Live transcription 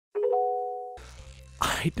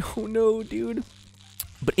I don't know, dude.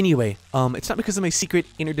 But anyway, it's not because of my secret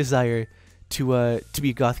inner desire to be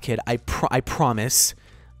a goth kid. I promise.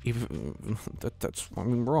 Even I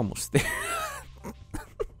mean, we're almost there.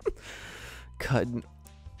 God,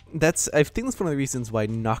 I think that's one of the reasons why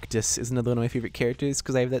Noctis is another one of my favorite characters,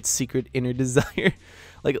 because I have that secret inner desire.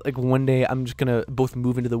 like one day I'm just gonna both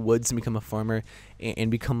move into the woods and become a farmer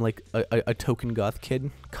and become like a token goth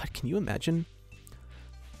kid. God, can you imagine?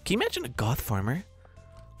 Can you imagine a goth farmer?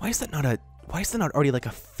 Why is that not already like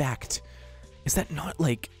a fact? Is that not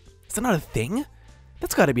a thing?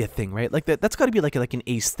 That's got to be a thing, right? Like that's got to be like an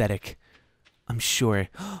aesthetic. I'm sure.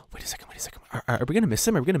 Wait a second. Are we gonna miss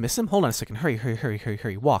him? Hold on a second.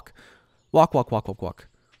 Hurry. Walk.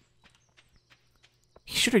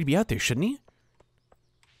 He should already be out there, shouldn't he?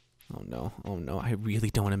 Oh no. I really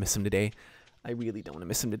don't want to miss him today.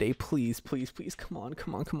 Please. Come on.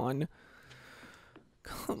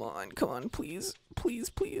 Please.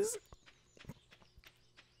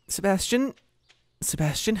 Sebastian,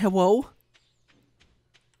 hello?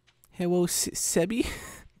 Hello, Sebi?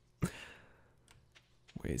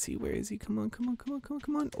 Where is he? Come on.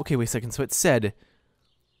 Okay, wait a second. So it said,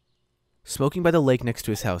 smoking by the lake next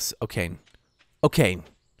to his house. Okay.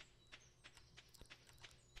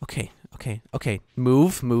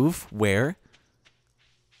 Move. Where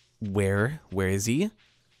is he?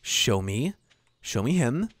 Show me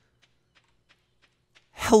him.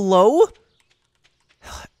 Hello?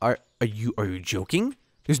 Are you joking?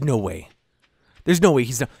 There's no way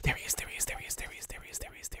he's not. There he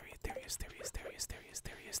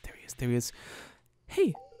is.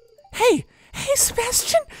 Hey,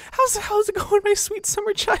 Sebastian. How's it going, my sweet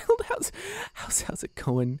summer child? How's it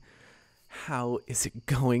going? How is it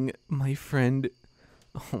going, my friend?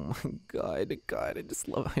 Oh my god, I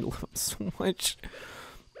love him so much.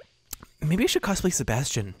 Maybe I should cosplay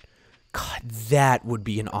Sebastian. God, that would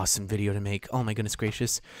be an awesome video to make. Oh my goodness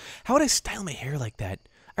gracious. How would I style my hair like that?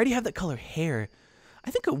 I already have that color hair. I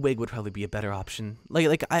think a wig would probably be a better option.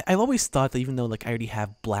 I've always thought that even though I already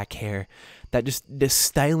have black hair, that just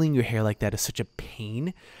styling your hair like that is such a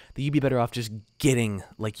pain that you'd be better off just getting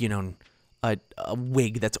a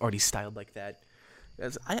wig that's already styled like that.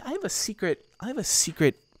 I have a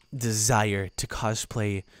secret desire to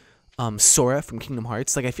cosplay Sora from Kingdom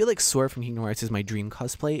Hearts. I feel like Sora from Kingdom Hearts is my dream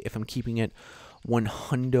cosplay if I'm keeping it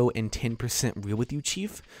 110% real with you,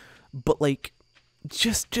 Chief. But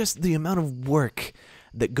just the amount of work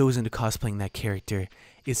that goes into cosplaying that character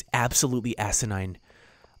is absolutely asinine.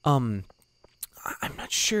 I'm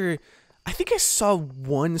not sure. I think I saw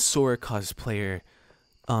one Sora cosplayer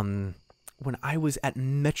when I was at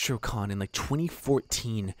MetroCon in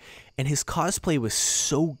 2014, and his cosplay was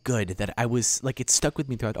so good that I was it stuck with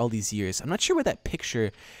me throughout all these years. I'm not sure where that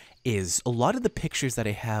picture is. A lot of the pictures that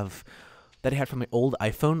I had from my old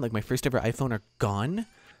iPhone, my first ever iPhone, are gone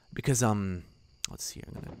because let's see,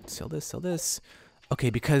 I'm gonna sell this. Okay,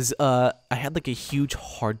 because I had a huge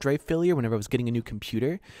hard drive failure whenever I was getting a new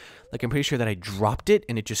computer. I'm pretty sure that I dropped it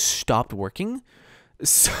and it just stopped working.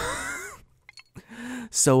 So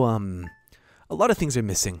a lot of things are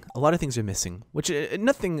missing. Which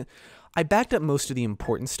nothing. I backed up most of the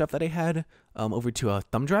important stuff that I had over to a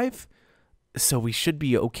thumb drive, so we should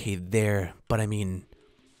be okay there. But I mean,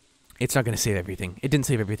 it's not gonna save everything. It didn't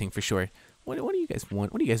save everything for sure. What do you guys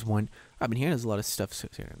want? I've been hearing there's a lot of stuff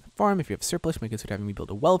here on the farm. If you have surplus, you might consider having me build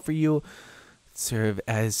a well for you. Serve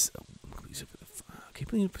as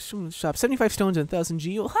okay, shop 75 stones and 1,000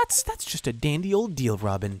 G. Well, that's just a dandy old deal,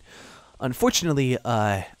 Robin. Unfortunately,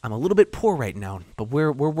 I'm a little bit poor right now, but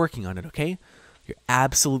we're working on it, okay? You're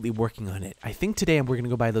absolutely working on it. I think today we're gonna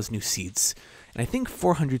go buy those new seeds, and I think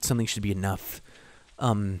 400 something should be enough.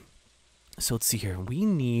 So let's see here. We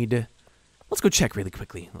need. Let's go check really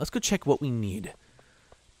quickly. Let's go check what we need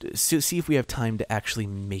to see if we have time to actually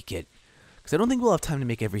make it. Because I don't think we'll have time to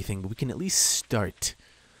make everything, but we can at least start.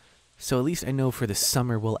 So at least I know for the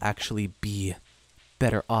summer we'll actually be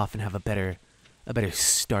better off and have a better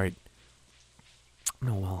start.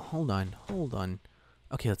 No, well, hold on.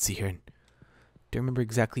 Okay, let's see here. Do I remember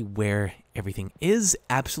exactly where everything is?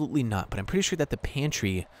 Absolutely not, but I'm pretty sure that the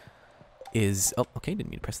pantry is... Oh, okay, didn't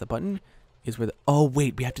mean to press the button. Is where the... Oh,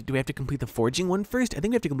 wait, do we have to complete the foraging one first? I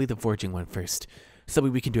think we have to complete the foraging one first, so that way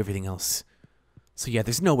we can do everything else. So yeah,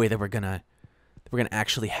 there's no way that we're gonna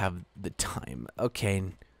actually have the time. Okay,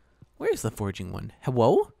 where's the foraging one?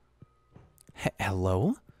 Hello?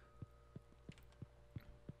 Hello?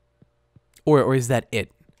 Or is that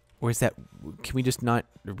it? Or is that... Can we just not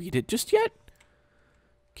read it just yet?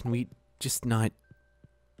 Can we just not...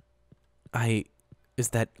 Is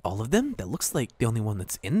that all of them? That looks like the only one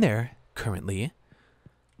that's in there currently.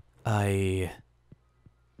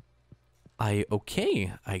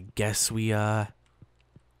 Okay. I guess we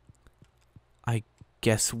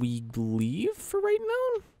leave for right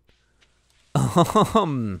now.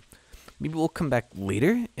 Maybe we'll come back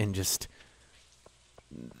later and just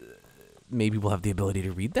maybe we'll have the ability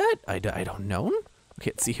to read that. I don't know.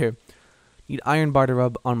 Okay, let's see here. Need iron bar to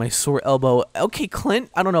rub on my sore elbow. Okay, Clint.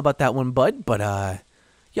 I don't know about that one, bud, but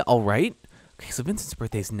yeah, all right. Okay, so Vincent's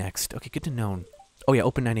birthday's next. Okay, good to know. Oh yeah,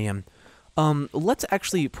 open 9 a.m. Let's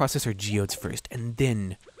actually process our geodes first, and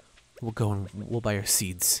then we'll go and we'll buy our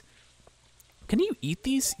seeds. Can you eat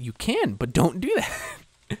these? You can, but don't do that,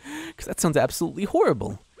 because that sounds absolutely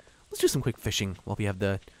horrible. Let's do some quick fishing while we have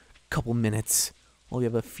the couple minutes. While we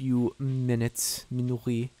have a few minutes.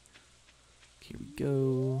 Minuit. Here we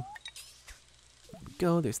go. There we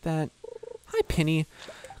go. There's that. Hi, Penny.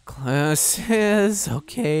 Classes.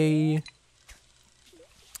 Okay.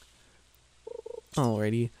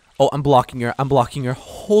 Alrighty. Oh, I'm blocking her. I'm blocking her.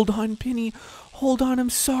 Hold on, Penny. Hold on. I'm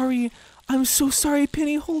sorry. I'm so sorry,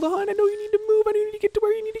 Penny. Hold on. I know you need to move. I know you need to get to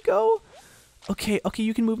where you need to go. Okay. Okay,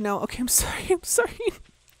 you can move now. Okay, I'm sorry. I'm sorry.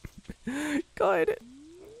 God.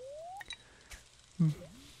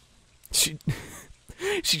 She's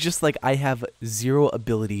just like, I have zero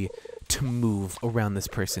ability to move around this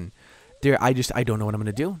person. I don't know what I'm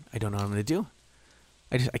gonna do. I don't know what I'm gonna do.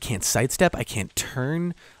 I can't sidestep. I can't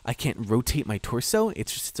turn. I can't rotate my torso.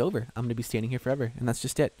 It's over. I'm gonna be standing here forever, and that's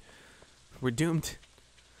just it. We're doomed.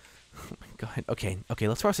 Oh my god. Okay. Okay.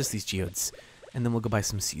 Let's process these geodes, and then we'll go buy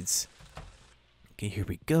some seeds. Okay. Here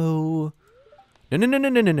we go. No. No. No. No.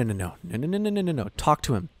 No. No. No. No. No. No. No. No. No. No. No. Talk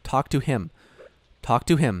to him. Talk to him. Talk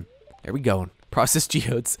to him. There we go. Process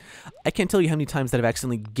geodes. I can't tell you how many times that I've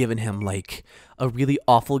accidentally given him like a really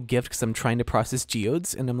awful gift because I'm trying to process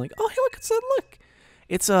geodes, and I'm like, oh, hey, look,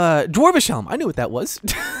 it's a dwarvish helm. I knew what that was.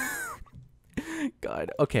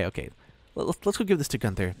 God. Okay, okay. Let's go give this to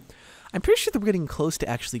Gunther. I'm pretty sure that we're getting close to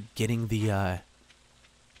actually getting the what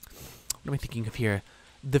am I thinking of here?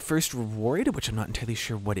 The first reward, which I'm not entirely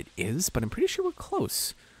sure what it is, but I'm pretty sure we're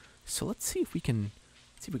close. So let's see if we can.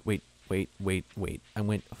 Wait. I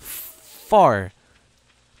went far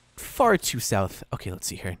too south. Okay, let's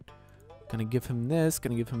see here. Gonna give him this,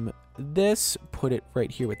 gonna give him this, put it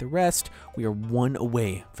right here with the rest. We are 1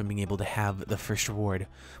 away from being able to have the first reward,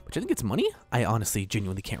 which I think it's money. I honestly,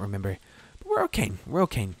 genuinely can't remember. But we're okay, we're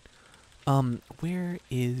okay. Where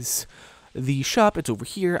is the shop? It's over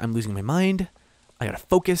here. I'm losing my mind. I gotta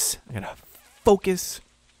focus.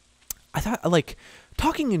 I thought, like,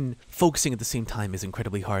 talking and focusing at the same time is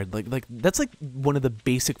incredibly hard. Like that's like one of the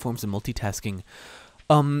basic forms of multitasking.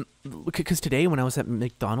 Because today when I was at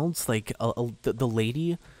McDonald's, like the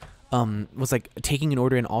lady was like taking an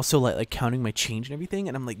order and also like counting my change and everything,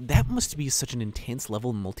 and I'm like, that must be such an intense level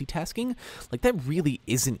of multitasking. Like that really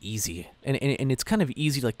isn't easy, and it's kind of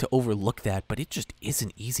easy like to overlook that, but it just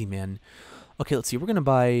isn't easy, man. Okay, let's see. We're gonna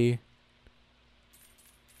buy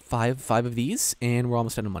five of these, and we're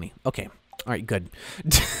almost out of money. Okay. All right, good.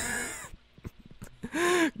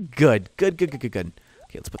 Good. Okay,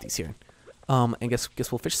 let's put these here. And guess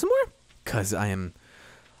we'll fish some more, cause I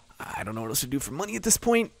don't know what else to do for money at this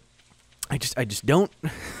point. I just don't.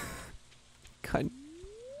 God.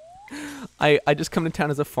 I just come to town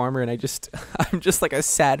as a farmer, and I'm just like a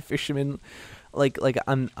sad fisherman. Like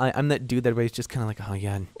I'm that dude that everybody's just kind of like, oh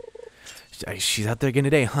yeah, she's out there again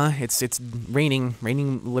today, huh? It's raining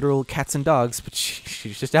literal cats and dogs, but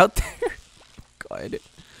she's just out there. God.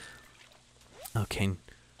 Okay.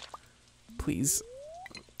 Please.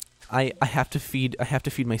 I have to feed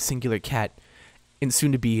my singular cat and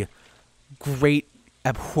soon to be great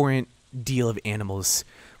abhorrent deal of animals.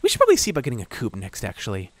 We should probably see about getting a coop next,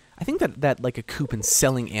 actually. I think that like a coop and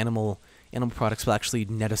selling animal products will actually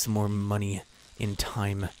net us more money in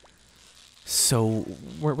time. So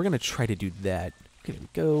we're gonna try to do that. Okay, there we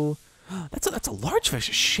go. That's a large fish,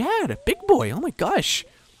 a shad, a big boy. Oh my gosh.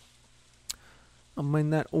 I'll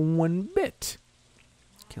mind that one bit.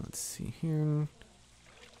 Okay, let's see here.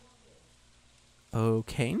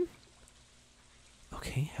 Okay.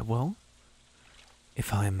 Okay, well,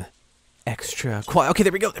 if I'm extra quiet. Okay,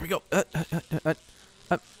 there we go.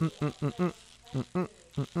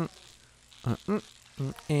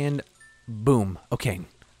 And boom. Okay.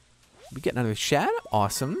 We get another shad.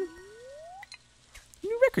 Awesome.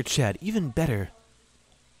 New record shad. Even better.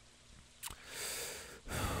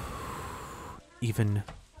 Even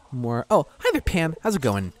more. Oh, hi there, Pam. How's it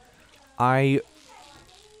going?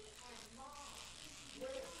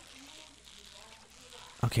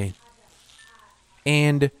 Okay.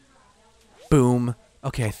 And boom.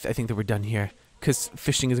 Okay, I think that we're done here. Because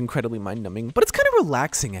fishing is incredibly mind-numbing. But it's kind of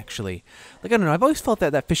relaxing, actually. Like, I don't know. I've always felt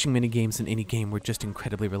that fishing mini-games in any game were just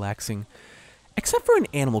incredibly relaxing. Except for in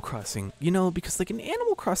Animal Crossing, you know, because like in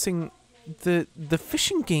Animal Crossing, the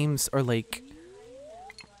fishing games are like,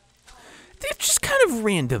 they're just kind of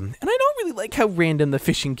random, and I don't really like how random the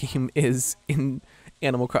fishing game is in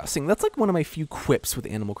Animal Crossing. That's like one of my few quips with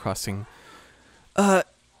Animal Crossing.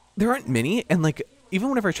 There aren't many, and like even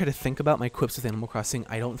whenever I try to think about my quips with Animal Crossing,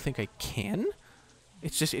 I don't think I can.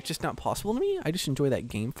 It's just not possible to me. I just enjoy that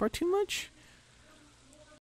game far too much.